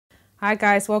Hi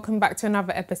guys, welcome back to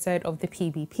another episode of the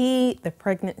PBP, the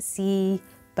Pregnancy,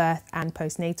 Birth and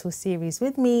Postnatal series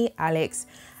with me, Alex.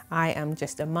 I am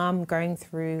just a mum going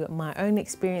through my own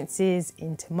experiences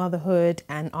into motherhood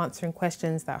and answering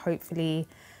questions that hopefully,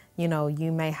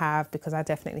 you may have, because I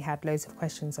definitely had loads of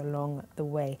questions along the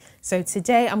way. So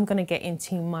today I'm going to get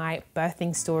into my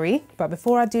birthing story. But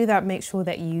before I do that, make sure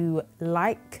that you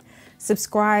like,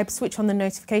 subscribe, switch on the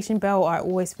notification bell. I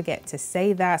always forget to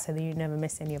say that so that you never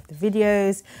miss any of the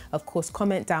videos. Of course,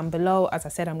 comment down below. As I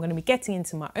said, I'm going to be getting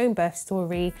into my own birth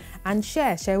story, and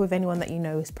share with anyone that you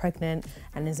know is pregnant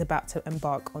and is about to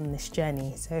embark on this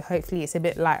journey. So hopefully it's a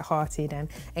bit lighthearted and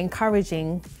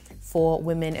encouraging for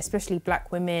women, especially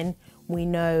Black women. We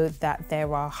know that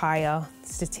there are higher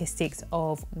statistics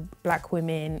of Black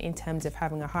women in terms of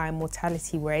having a higher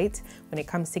mortality rate when it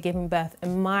comes to giving birth,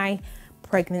 and my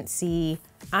pregnancy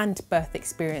and birth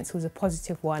experience was a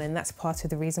positive one, and that's part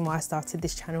of the reason why I started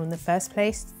this channel in the first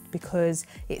place, because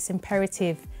it's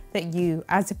imperative that you,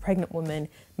 as a pregnant woman,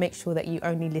 make sure that you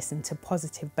only listen to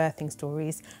positive birthing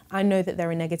stories. I know that there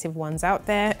are negative ones out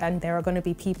there, and there are going to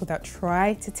be people that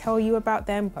try to tell you about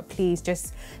them, but please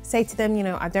just say to them,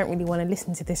 I don't really want to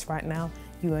listen to this right now.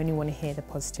 You only want to hear the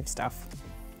positive stuff.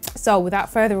 So without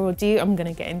further ado, I'm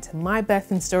going to get into my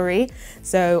birthing story.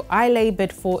 So I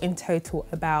laboured for in total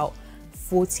about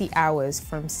 40 hours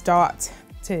from start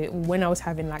to when I was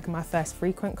having like my first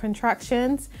frequent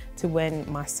contractions to when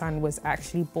my son was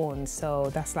actually born. So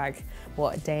that's like,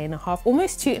 what, a day and a half,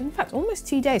 almost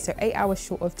 2 days. So 8 hours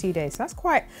short of 2 days. So that's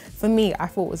quite, for me, I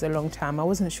thought it was a long time. I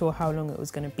wasn't sure how long it was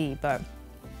going to be, but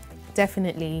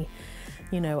definitely,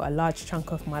 a large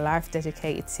chunk of my life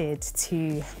dedicated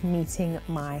to meeting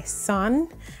my son.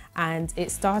 And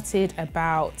it started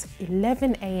about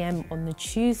 11 a.m. on the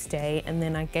Tuesday, and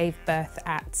then I gave birth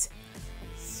at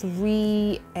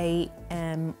 3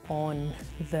 a.m. on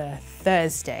the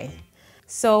Thursday.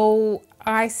 So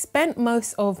I spent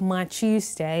most of my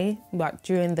Tuesday, like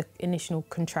during the initial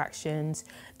contractions,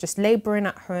 just labouring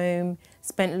at home,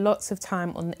 spent lots of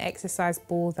time on the exercise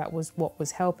ball. That was what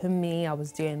was helping me. I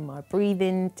was doing my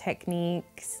breathing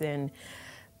techniques and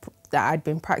that I'd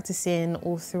been practicing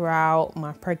all throughout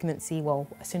my pregnancy. Well,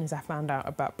 as soon as I found out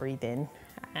about breathing,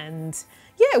 and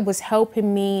yeah, it was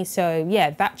helping me. So yeah,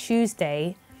 that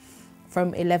Tuesday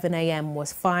from 11 a.m.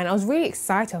 was fine. I was really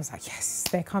excited. I was like, yes,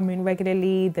 they're coming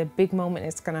regularly. The big moment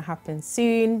is gonna happen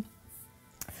soon.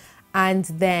 And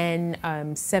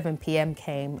then 7 p.m.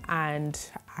 came, and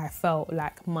I felt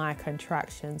like my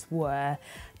contractions were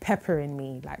peppering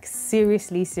me. Like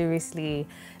seriously,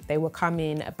 they were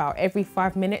coming about every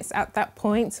 5 minutes at that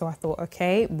point. So I thought,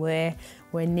 okay, we're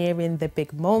nearing the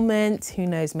big moment. Who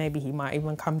knows, maybe he might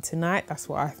even come tonight. That's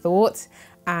what I thought.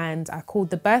 And I called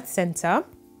the birth center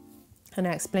and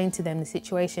I explained to them the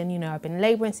situation. I've been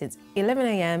labouring since 11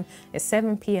 a.m. It's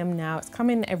 7 p.m. now. It's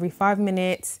coming every 5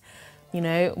 minutes.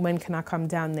 When can I come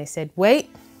down? They said, wait,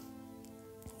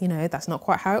 that's not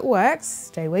quite how it works.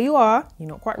 Stay where you are. You're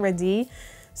not quite ready.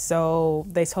 So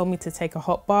they told me to take a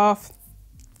hot bath,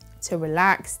 to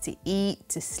relax, to eat,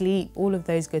 to sleep, all of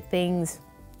those good things.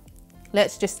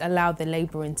 Let's just allow the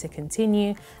labouring to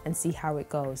continue and see how it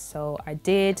goes. So I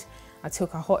did. I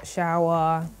took a hot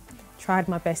shower, tried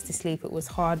my best to sleep. It was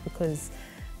hard because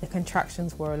the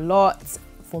contractions were a lot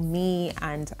for me,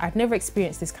 and I've never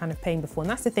experienced this kind of pain before.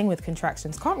 And that's the thing with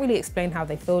contractions. Can't really explain how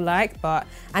they feel like,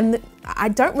 I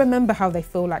don't remember how they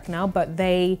feel like now, but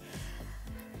they're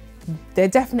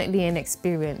definitely an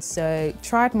experience. So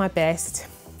tried my best,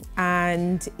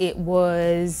 and it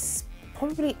was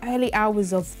probably early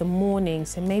hours of the morning.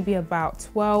 So maybe about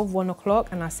 1 o'clock.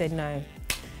 And I said, no,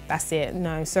 that's it.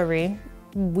 No, sorry.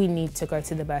 We need to go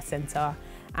to the birth center.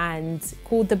 And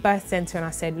called the birth center, and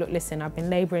I said, look, listen, I've been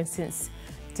labouring since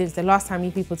the last time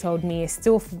you people told me. It's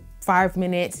still 5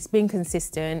 minutes. It's been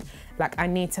consistent. Like, I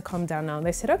need to come down now. And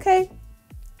they said, okay,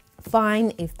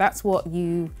 fine. If that's what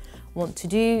you want to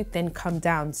do, then come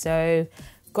down. So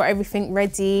got everything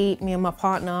ready. Me and my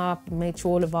partner made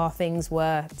sure all of our things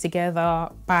were together.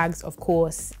 Bags, of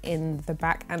course, in the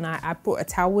back. And I brought a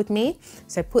towel with me.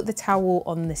 So I put the towel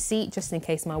on the seat just in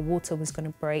case my water was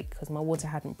going to break, because my water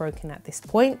hadn't broken at this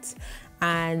point.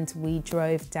 And we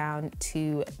drove down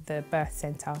to the birth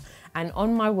center. And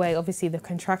on my way, obviously the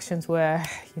contractions were,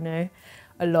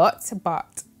 a lot,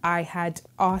 but I had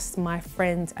asked my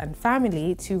friends and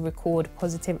family to record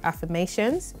positive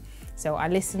affirmations. So I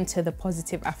listened to the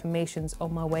positive affirmations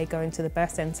on my way going to the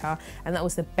birth center, and that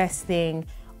was the best thing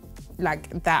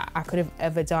like that I could have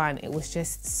ever done. It was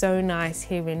just so nice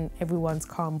hearing everyone's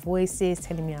calm voices,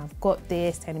 telling me I've got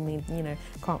this, telling me,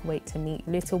 can't wait to meet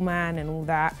little man and all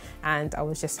that. And I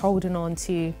was just holding on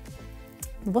to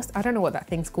I don't know what that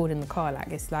thing's called in the car.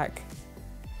 Like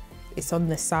it's on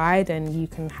the side and you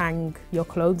can hang your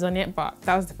clothes on it, but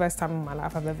that was the first time in my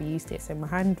life I've ever used it. So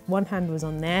one hand was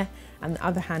on there and the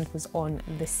other hand was on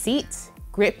the seat,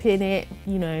 gripping it,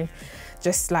 you know,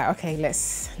 just like, okay,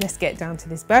 let's get down to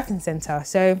this birthing center.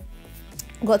 So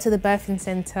got to the birthing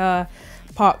center,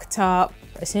 parked up.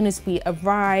 As soon as we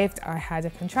arrived, I had a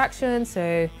contraction.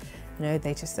 So, you know,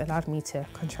 they just allowed me to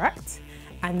contract.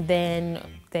 And then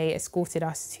they escorted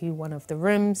us to one of the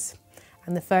rooms.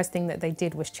 And the first thing that they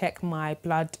did was check my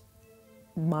blood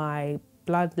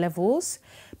levels,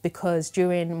 because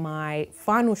during my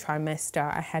final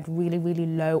trimester, I had really, really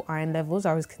low iron levels.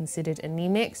 I was considered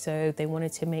anemic. So they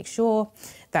wanted to make sure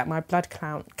that my blood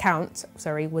count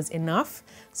was enough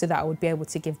so that I would be able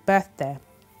to give birth there.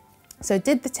 So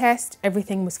did the test,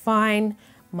 everything was fine.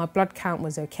 My blood count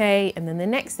was okay. And then the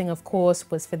next thing, of course,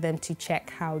 was for them to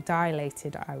check how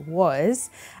dilated I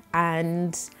was.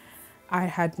 And I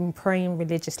had been praying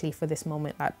religiously for this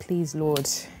moment, like, please, Lord,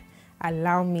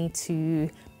 allow me to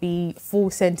be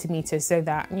 4 centimeters so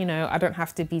that, you know, I don't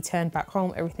have to be turned back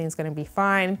home. Everything's going to be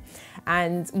fine.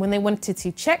 And when they wanted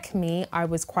to check me, I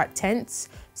was quite tense.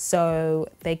 So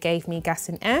they gave me gas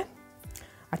and air.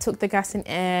 I took the gas and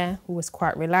air, was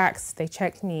quite relaxed. They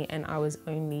checked me and I was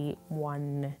only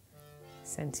 1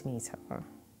 centimeter.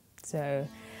 So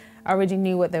I already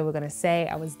knew what they were going to say.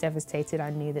 I was devastated. I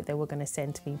knew that they were going to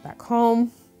send me back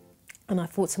home. And I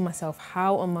thought to myself,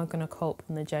 how am I going to cope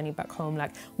on the journey back home?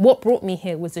 Like, what brought me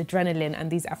here was adrenaline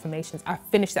and these affirmations. I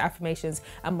finished the affirmations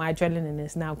and my adrenaline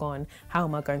is now gone. How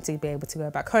am I going to be able to go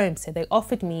back home? So they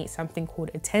offered me something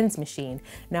called a TENS machine.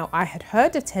 Now, I had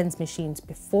heard of TENS machines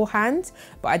beforehand,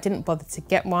 but I didn't bother to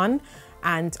get one.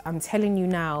 And I'm telling you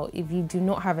now, if you do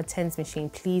not have a TENS machine,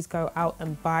 please go out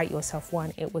and buy yourself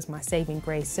one. It was my saving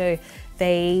grace. So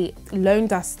they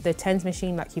loaned us the TENS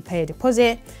machine, like you pay a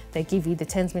deposit, they give you the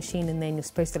TENS machine, and then you're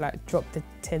supposed to like drop the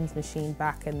TENS machine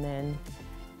back and then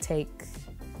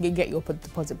you get your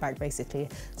deposit back basically.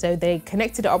 So they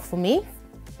connected it up for me.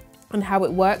 And how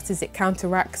it works is it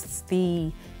counteracts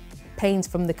the pains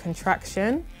from the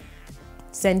contraction,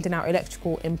 sending out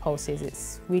electrical impulses.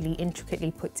 It's really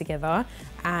intricately put together,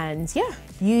 and yeah,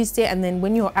 used it. And then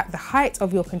when you're at the height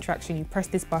of your contraction, you press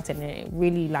this button and it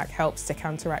really like helps to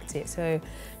counteract it. So,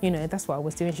 you know, that's what I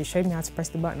was doing. She showed me how to press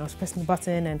the button. I was pressing the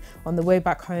button, and on the way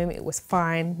back home, it was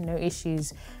fine, no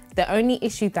issues. The only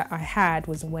issue that I had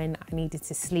was when I needed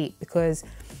to sleep, because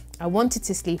I wanted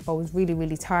to sleep. I was really,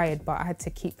 really tired, but I had to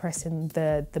keep pressing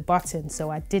the button. So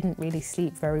I didn't really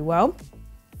sleep very well.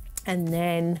 And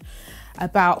then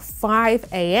about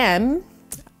 5 a.m,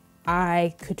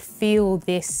 I could feel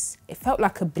this, it felt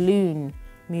like a balloon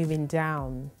moving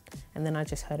down. And then I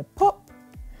just heard a pop,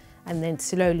 and then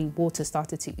slowly water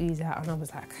started to ooze out. And I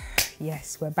was like,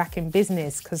 yes, we're back in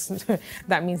business, because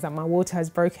that means that my water has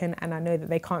broken and I know that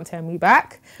they can't turn me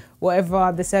back.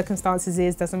 Whatever the circumstances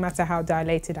is, doesn't matter how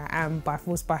dilated I am, by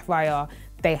force, by fire,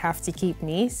 they have to keep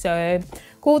me. So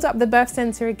called up the birth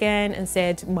center again and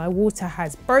said, my water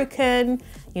has broken,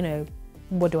 you know,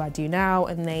 what do I do now?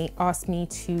 And they asked me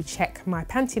to check my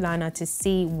panty liner to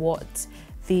see what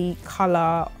the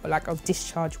color like of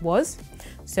discharge was.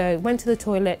 So went to the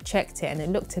toilet, checked it, and it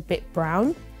looked a bit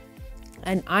brown.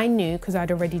 And I knew, because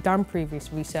I'd already done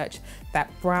previous research,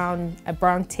 that a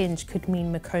brown tinge could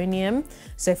mean meconium.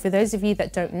 So for those of you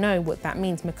that don't know what that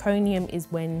means, meconium is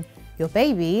when your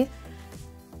baby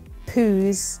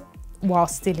poos while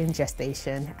still in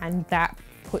gestation, and that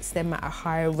puts them at a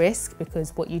higher risk,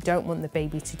 because what you don't want the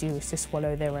baby to do is to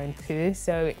swallow their own poo.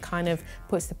 So it kind of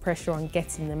puts the pressure on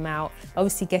getting them out,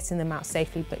 obviously getting them out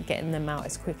safely, but getting them out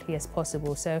as quickly as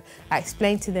possible. So I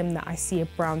explained to them that I see a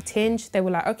brown tinge. They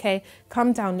were like, okay,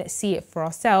 come down, let's see it for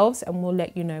ourselves, and we'll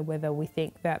let you know whether we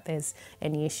think that there's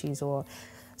any issues or.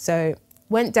 So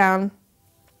went down,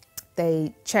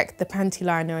 they checked the panty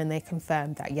liner and they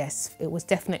confirmed that yes, it was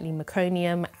definitely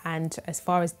meconium. And as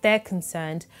far as they're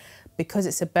concerned, because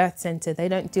it's a birth center, they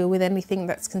don't deal with anything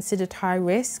that's considered high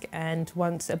risk. And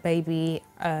once a baby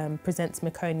presents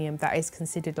meconium, that is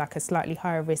considered like a slightly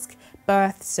higher risk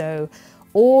birth. So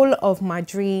all of my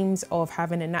dreams of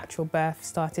having a natural birth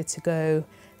started to go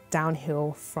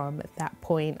downhill from that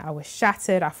point. I was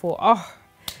shattered. I thought, oh,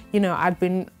 you know, I'd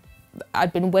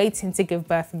been waiting to give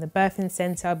birth in the birthing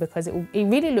center, because it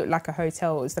really looked like a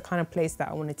hotel. It was the kind of place that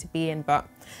I wanted to be in. But,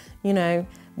 you know,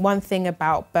 one thing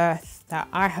about birth that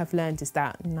I have learned is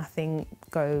that nothing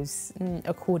goes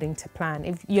according to plan.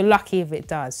 If you're lucky if it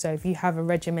does. So if you have a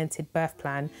regimented birth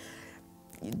plan,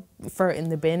 throw it in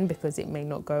the bin, because it may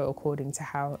not go according to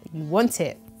how you want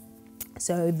it.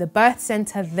 So the birth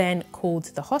center then called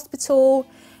the hospital,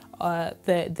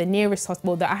 the nearest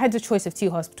hospital, that I had a choice of 2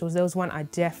 hospitals. There was one I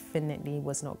definitely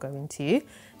was not going to.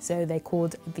 So they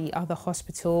called the other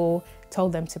hospital,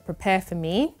 told them to prepare for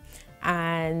me,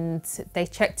 and they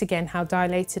checked again how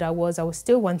dilated I was. I was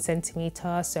still 1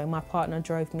 centimetre, so my partner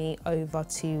drove me over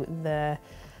to the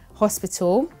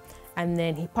hospital, and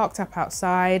then he parked up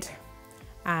outside,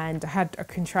 and I had a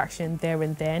contraction there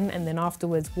and then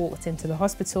afterwards walked into the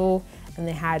hospital, and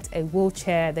they had a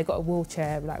wheelchair. They got a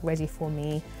wheelchair like ready for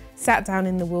me, sat down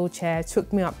in the wheelchair,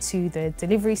 took me up to the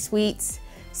delivery suite,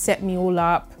 set me all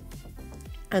up,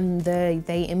 and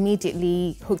they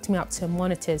immediately hooked me up to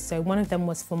monitors. So one of them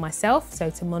was for myself, so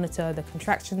to monitor the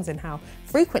contractions and how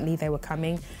frequently they were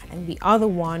coming, and the other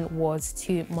one was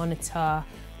to monitor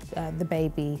the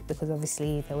baby, because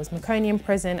obviously there was meconium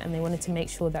present and they wanted to make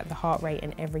sure that the heart rate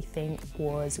and everything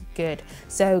was good.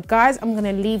 So guys, I'm going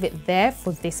to leave it there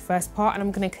for this first part, and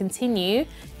I'm going to continue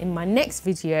in my next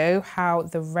video how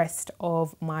the rest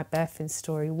of my birthing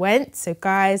story went. So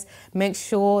guys, make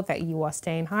sure that you are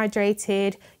staying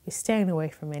hydrated, you're staying away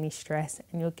from any stress,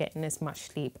 and you're getting as much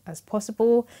sleep as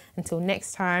possible. Until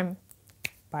next time,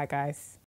 bye guys.